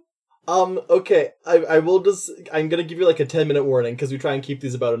 Okay, I'm gonna give you a 10-minute warning, because we try and keep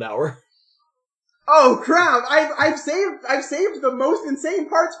these about an hour. Oh crap, I've saved the most insane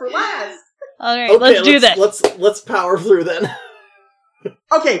parts for last! Alright, Okay, let's do this. Let's power through then.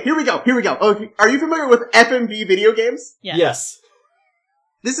 Okay, here we go. Okay, are you familiar with FMV video games? Yeah. Yes.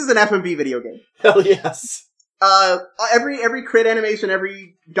 This is an FMV video game. Hell yes. Every crit animation,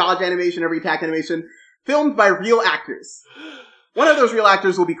 every dodge animation, every attack animation, filmed by real actors. One of those real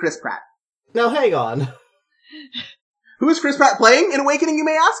actors will be Chris Pratt. Now hang on. Who is Chris Pratt playing in Awakening, you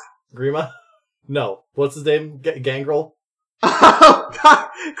may ask? Grima? No. What's his name? Gangrel? Oh, God.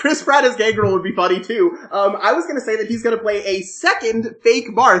 Chris Pratt as Gangrel would be funny, too. I was gonna say that he's gonna play a second fake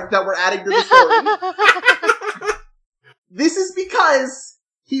Marth that we're adding to the story. This is because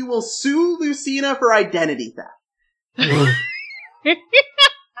he will sue Lucina for identity theft.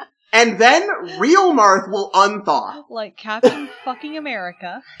 And then real Marth will unthaw. Like Captain fucking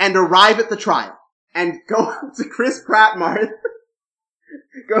America. And arrive at the trial. And go up to Chris Pratt Marth.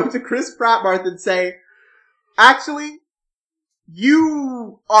 Go up to Chris Pratt Marth and say, actually,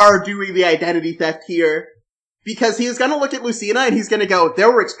 you are doing the identity theft here. Because he is gonna look at Lucina and he's gonna go,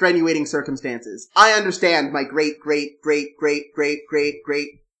 there were extenuating circumstances. I understand my great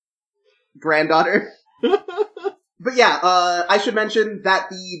granddaughter. But yeah, I should mention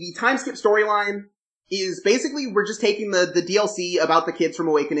that the time skip storyline is basically we're just taking the DLC about the kids from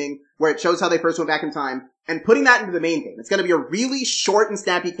Awakening, where it shows how they first went back in time, and putting that into the main game. It's gonna be a really short and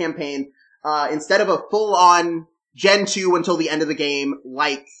snappy campaign, instead of a full-on Gen 2 until the end of the game,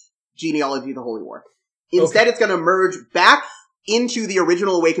 like Genealogy of the Holy War. Instead, It's gonna merge back into the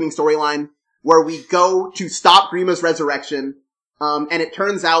original Awakening storyline, where we go to stop Grima's resurrection, and it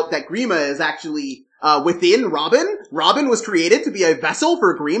turns out that Grima is actually within Robin. Robin was created to be a vessel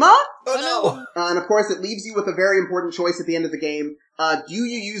for Grima. Oh no! And of course, it leaves you with a very important choice at the end of the game. Do you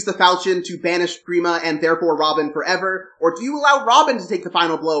use the falchion to banish Grima and therefore Robin forever? Or do you allow Robin to take the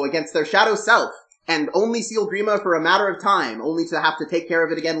final blow against their shadow self and only seal Grima for a matter of time, only to have to take care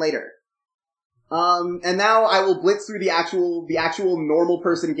of it again later? And now I will blitz through the actual normal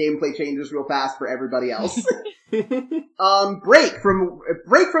person gameplay changes real fast for everybody else. Break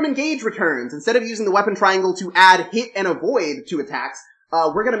from engage returns. Instead of using the weapon triangle to add hit and avoid to attacks,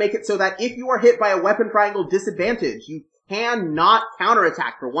 we're gonna make it so that if you are hit by a weapon triangle disadvantage, you cannot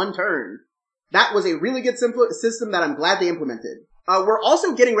counterattack for one turn. That was a really good system that I'm glad they implemented. We're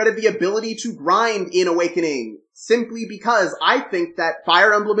also getting rid of the ability to grind in Awakening, simply because I think that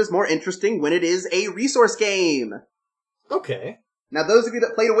Fire Emblem is more interesting when it is a resource game. Okay. Now those of you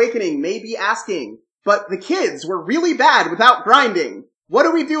that played Awakening may be asking, but the kids were really bad without grinding. What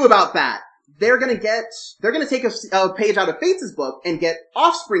do we do about that? They're gonna take a page out of Fates' book and get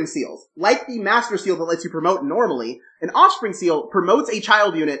offspring seals. Like the master seal that lets you promote normally, an offspring seal promotes a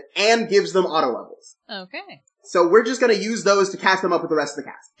child unit and gives them auto levels. Okay. So we're just gonna use those to catch them up with the rest of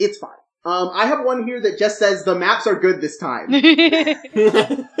the cast. It's fine. I have one here that just says the maps are good this time.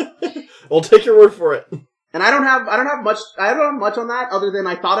 We'll take your word for it. And I don't have much on that other than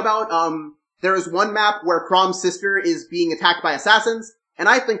I thought about, there is one map where Crom's sister is being attacked by assassins, and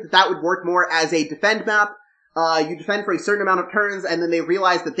I think that would work more as a defend map. You defend for a certain amount of turns, and then they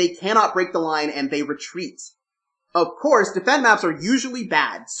realize that they cannot break the line, and they retreat. Of course, defend maps are usually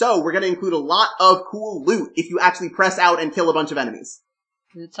bad, so we're gonna include a lot of cool loot if you actually press out and kill a bunch of enemies.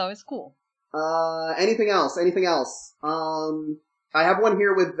 It's always cool. Anything else? I have one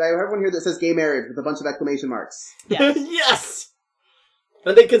here that says gay marriage with a bunch of exclamation marks. Yes. Yes!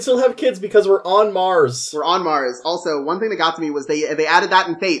 And they can still have kids because we're on Mars. We're on Mars. Also, one thing that got to me was they added that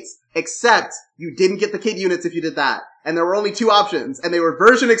in Fates, except you didn't get the kid units if you did that. And there were only 2 options, and they were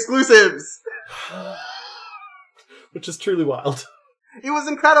version exclusives. Which is truly wild. It was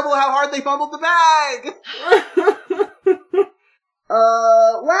incredible how hard they fumbled the bag!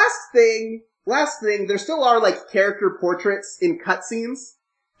 Last thing, there still are, character portraits in cutscenes,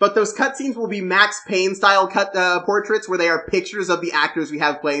 but those cutscenes will be Max Payne-style portraits where they are pictures of the actors we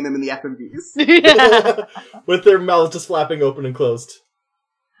have playing them in the FMVs. With their mouths just flapping open and closed.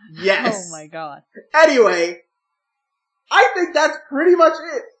 Yes! Oh my god. Anyway, I think that's pretty much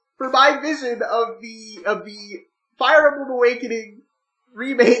it for my vision of the Fire Emblem Awakening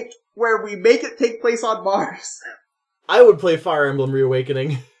remake where we make it take place on Mars. I would play Fire Emblem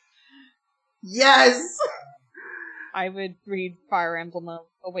Reawakening. Yes! I would read Fire Emblem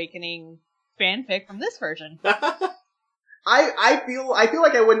Awakening fanfic from this version. I feel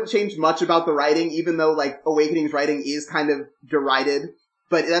like I wouldn't change much about the writing, even though, Awakening's writing is kind of derided.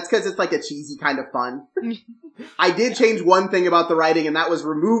 But that's because it's, a cheesy kind of fun. I did change one thing about the writing, and that was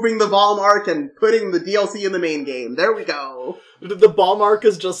removing the Vol mark and putting the DLC in the main game. There we go. The ball mark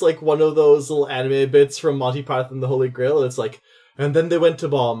is just one of those little anime bits from Monty Python and the Holy Grail. It's and then they went to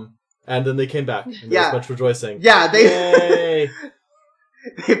bomb, and then they came back, and there was much rejoicing. Yeah, Yay!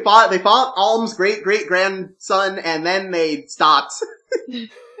 they fought Alm's great-great-grandson, and then they stopped.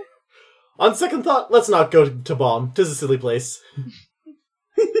 On second thought, let's not go to bomb. 'Tis a silly place.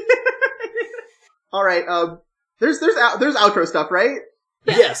 Alright, There's outro stuff, right?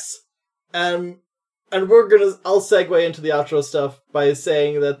 Yes. And I'll segue into the outro stuff by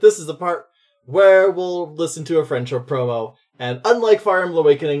saying that this is the part where we'll listen to a friendship promo. And unlike Fire Emblem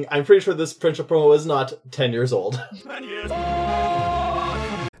Awakening, I'm pretty sure this friendship promo is not 10 years old.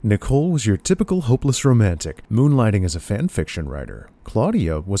 Nicole was your typical hopeless romantic, moonlighting as a fanfiction writer.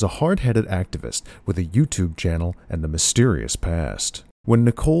 Claudia was a hard-headed activist with a YouTube channel and a mysterious past. When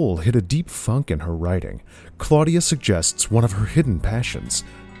Nicole hit a deep funk in her writing, Claudia suggests one of her hidden passions,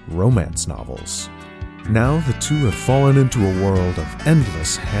 romance novels. Now the two have fallen into a world of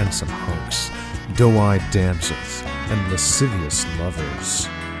endless handsome hunks, doe-eyed damsels, and lascivious lovers.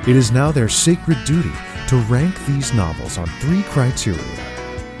 It is now their sacred duty to rank these novels on 3 criteria.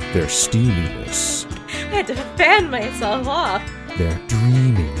 Their steaminess. I had to fan myself off. Their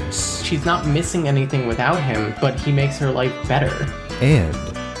dreaminess. She's not missing anything without him, but he makes her life better. And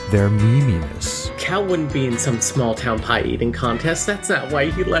their meminess. Cal wouldn't be in some small-town pie-eating contest. That's not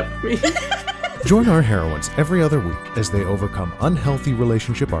why he left me. Join our heroines every other week as they overcome unhealthy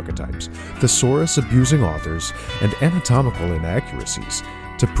relationship archetypes, thesaurus-abusing authors, and anatomical inaccuracies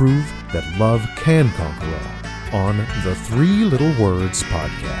to prove that love can conquer all on the 3 Little Words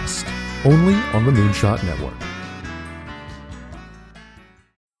podcast, only on the Moonshot Network.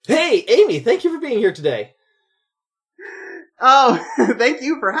 Hey, Amy, thank you for being here today. Oh, thank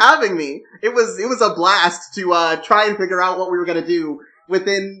you for having me. It was a blast to try and figure out what we were gonna do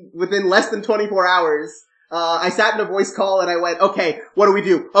within less than 24 hours. I sat in a voice call and I went, okay, what do we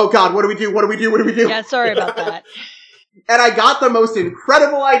do? Oh god, what do we do? What do we do? What do we do? Yeah, sorry about that. And I got the most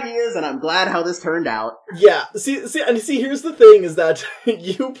incredible ideas, and I'm glad how this turned out. Yeah, see, here's the thing, is that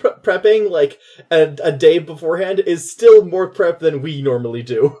you prepping, like, a day beforehand is still more prep than we normally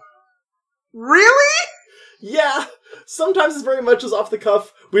do. Really? Yeah, sometimes it's very much as off the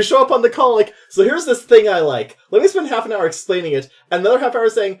cuff. We show up on the call like, so here's this thing I like. Let me spend half an hour explaining it, and another half hour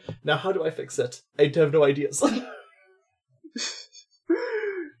saying, now how do I fix it? I have no ideas.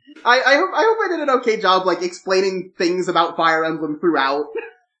 I hope I did an okay job, like, explaining things about Fire Emblem throughout.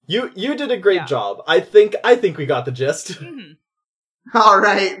 You did a great job. I think we got the gist. Mm-hmm.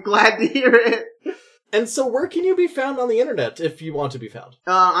 Alright, glad to hear it. And so where can you be found on the internet if you want to be found?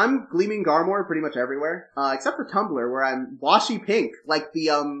 I'm Gleaming Garmore pretty much everywhere, except for Tumblr, where I'm washy pink, like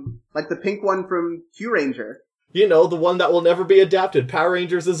the pink one from Q Ranger. You know, the one that will never be adapted. Power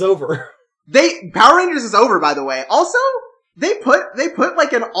Rangers is over. Power Rangers is over, by the way. Also, they put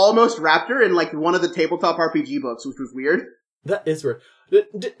like an almost raptor in like one of the tabletop RPG books, which was weird. That is weird.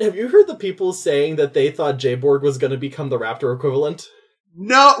 Have you heard the people saying that they thought J-Borg was going to become the raptor equivalent?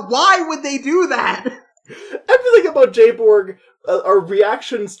 No, why would they do that? Everything about J-Borg, our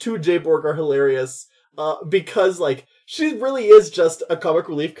reactions to J-Borg are hilarious, because, like, she really is just a comic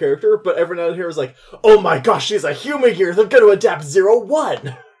relief character, but everyone out here is like, oh my gosh, she's a human here, they're gonna adapt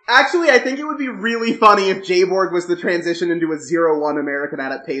 0-1! Actually, I think it would be really funny if J-Borg was the transition into a 0-1 American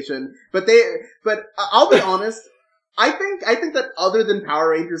adaptation, but I'll be honest, I think that other than Power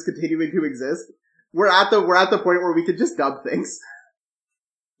Rangers continuing to exist, we're at the point where we could just dub things.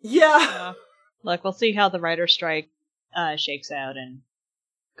 Yeah. Look, we'll see how the writer's strike shakes out and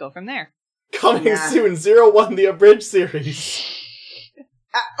go from there. Coming soon, 0-1, the abridged series.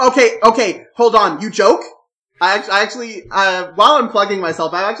 Okay, hold on. You joke? I actually, while I'm plugging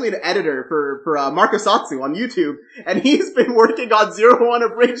myself, I'm actually an editor for Marcosatsu on YouTube, and he's been working on 0-1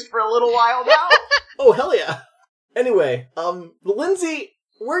 abridged for a little while now. Oh, hell yeah. Anyway, Lindsay,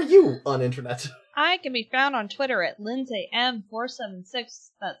 where are you on internet? I can be found on Twitter at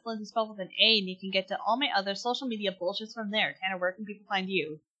LindsayM476. That's Lindsay spelled with an A, and you can get to all my other social media bullshits from there. Tanner, where can people find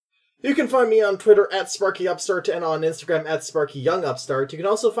you? You can find me on Twitter at SparkyUpstart and on Instagram at SparkyYoungUpstart. You can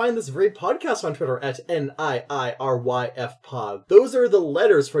also find this very podcast on Twitter at NIIRYFPod. Those are the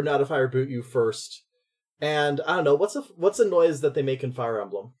letters for Not If I Reboot You First. And, I don't know, what's a noise that they make in Fire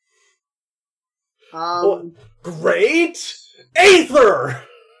Emblem? Great Aether!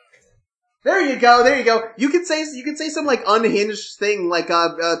 There you go. You could say some like unhinged thing like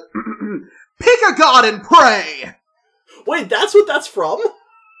pick a god and pray. Wait, that's what that's from?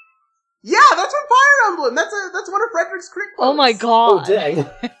 Yeah, that's from Fire Emblem. That's one of Frederick's crit quotes. Oh my god. Oh dang.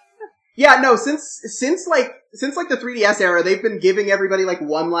 Yeah, no, since like the 3DS era, they've been giving everybody like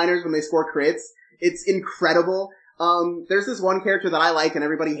one-liners when they score crits. It's incredible. There's this one character that I like and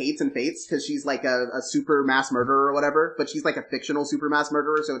everybody hates in Fates because she's like a super mass murderer or whatever, but she's like a fictional super mass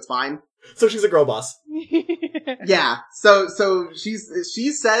murderer, so it's fine. So she's a girl boss. Yeah. So she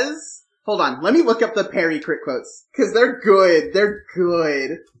says, hold on, let me look up the Perry crit quotes, cause they're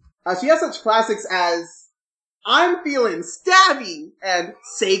good. She has such classics as, I'm feeling stabby, and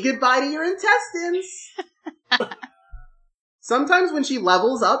say goodbye to your intestines. Sometimes when she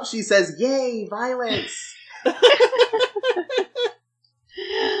levels up, she says, "Yay, violence!"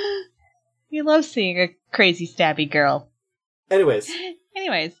 We love seeing a crazy stabby girl. Anyways,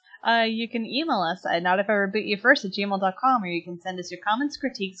 you can email us at notifirebootyoufirst@gmail.com, or you can send us your comments,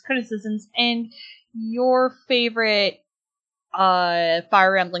 critiques, criticisms, and your favorite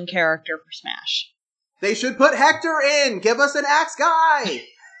Fire Emblem character for Smash. They should put Hector in! Give us an axe guy!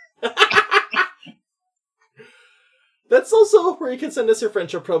 that's also where you can send us your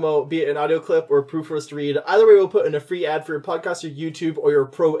friendship promo, be it an audio clip or a proofless read. Either way, we'll put in a free ad for your podcast, your YouTube, or your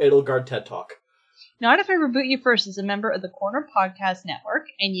Pro Edelgard TED Talk. Not If I Reboot You First is a member of the Corner Podcast Network,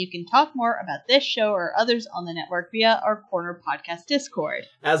 and you can talk more about this show or others on the network via our Corner Podcast Discord.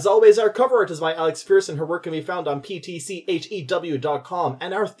 As always, our cover art is by Alex Pearson. Her work can be found on ptchew.com,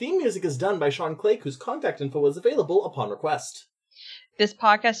 and our theme music is done by Sean Clake, whose contact info is available upon request. This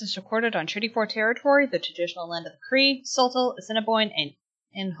podcast is recorded on Treaty 4 territory, the traditional land of the Cree, Sultal, Assiniboine,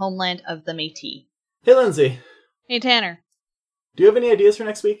 and homeland of the Métis. Hey, Lindsay. Hey, Tanner. Do you have any ideas for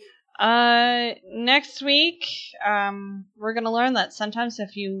next week? Next week, we're gonna learn that sometimes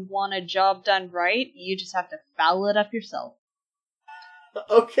if you want a job done right, you just have to foul it up yourself.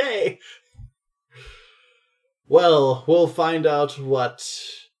 Okay. Well, we'll find out what...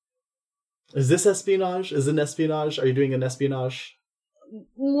 Is this espionage? Is it an espionage? Are you doing an espionage?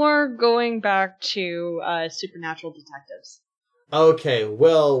 We're going back to, supernatural detectives. Okay,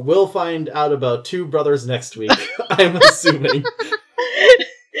 well, we'll find out about two brothers next week, I'm assuming.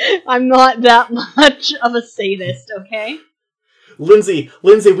 I'm not that much of a sadist, okay? Lindsay,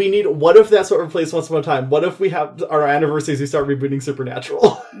 we need... What if that's what replaced Once Upon a Time? What if we have our anniversaries, we start rebooting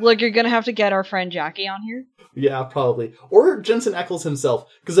Supernatural? Look, you're gonna have to get our friend Jackie on here. Yeah, probably. Or Jensen Ackles himself,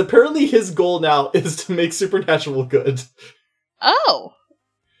 because apparently his goal now is to make Supernatural good. Oh!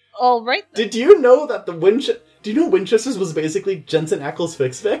 Alright then. Did you know that Do you know Winchester's was basically Jensen Ackles'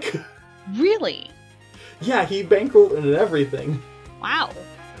 fic? Really? Yeah, he bankrolled it and everything. Wow.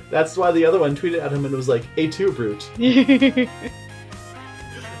 That's why the other one tweeted at him and was like, A2 brute.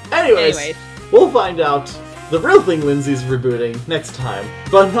 Anyways, we'll find out the real thing Lindsay's rebooting next time,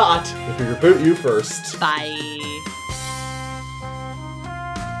 but not if we reboot you first. Bye.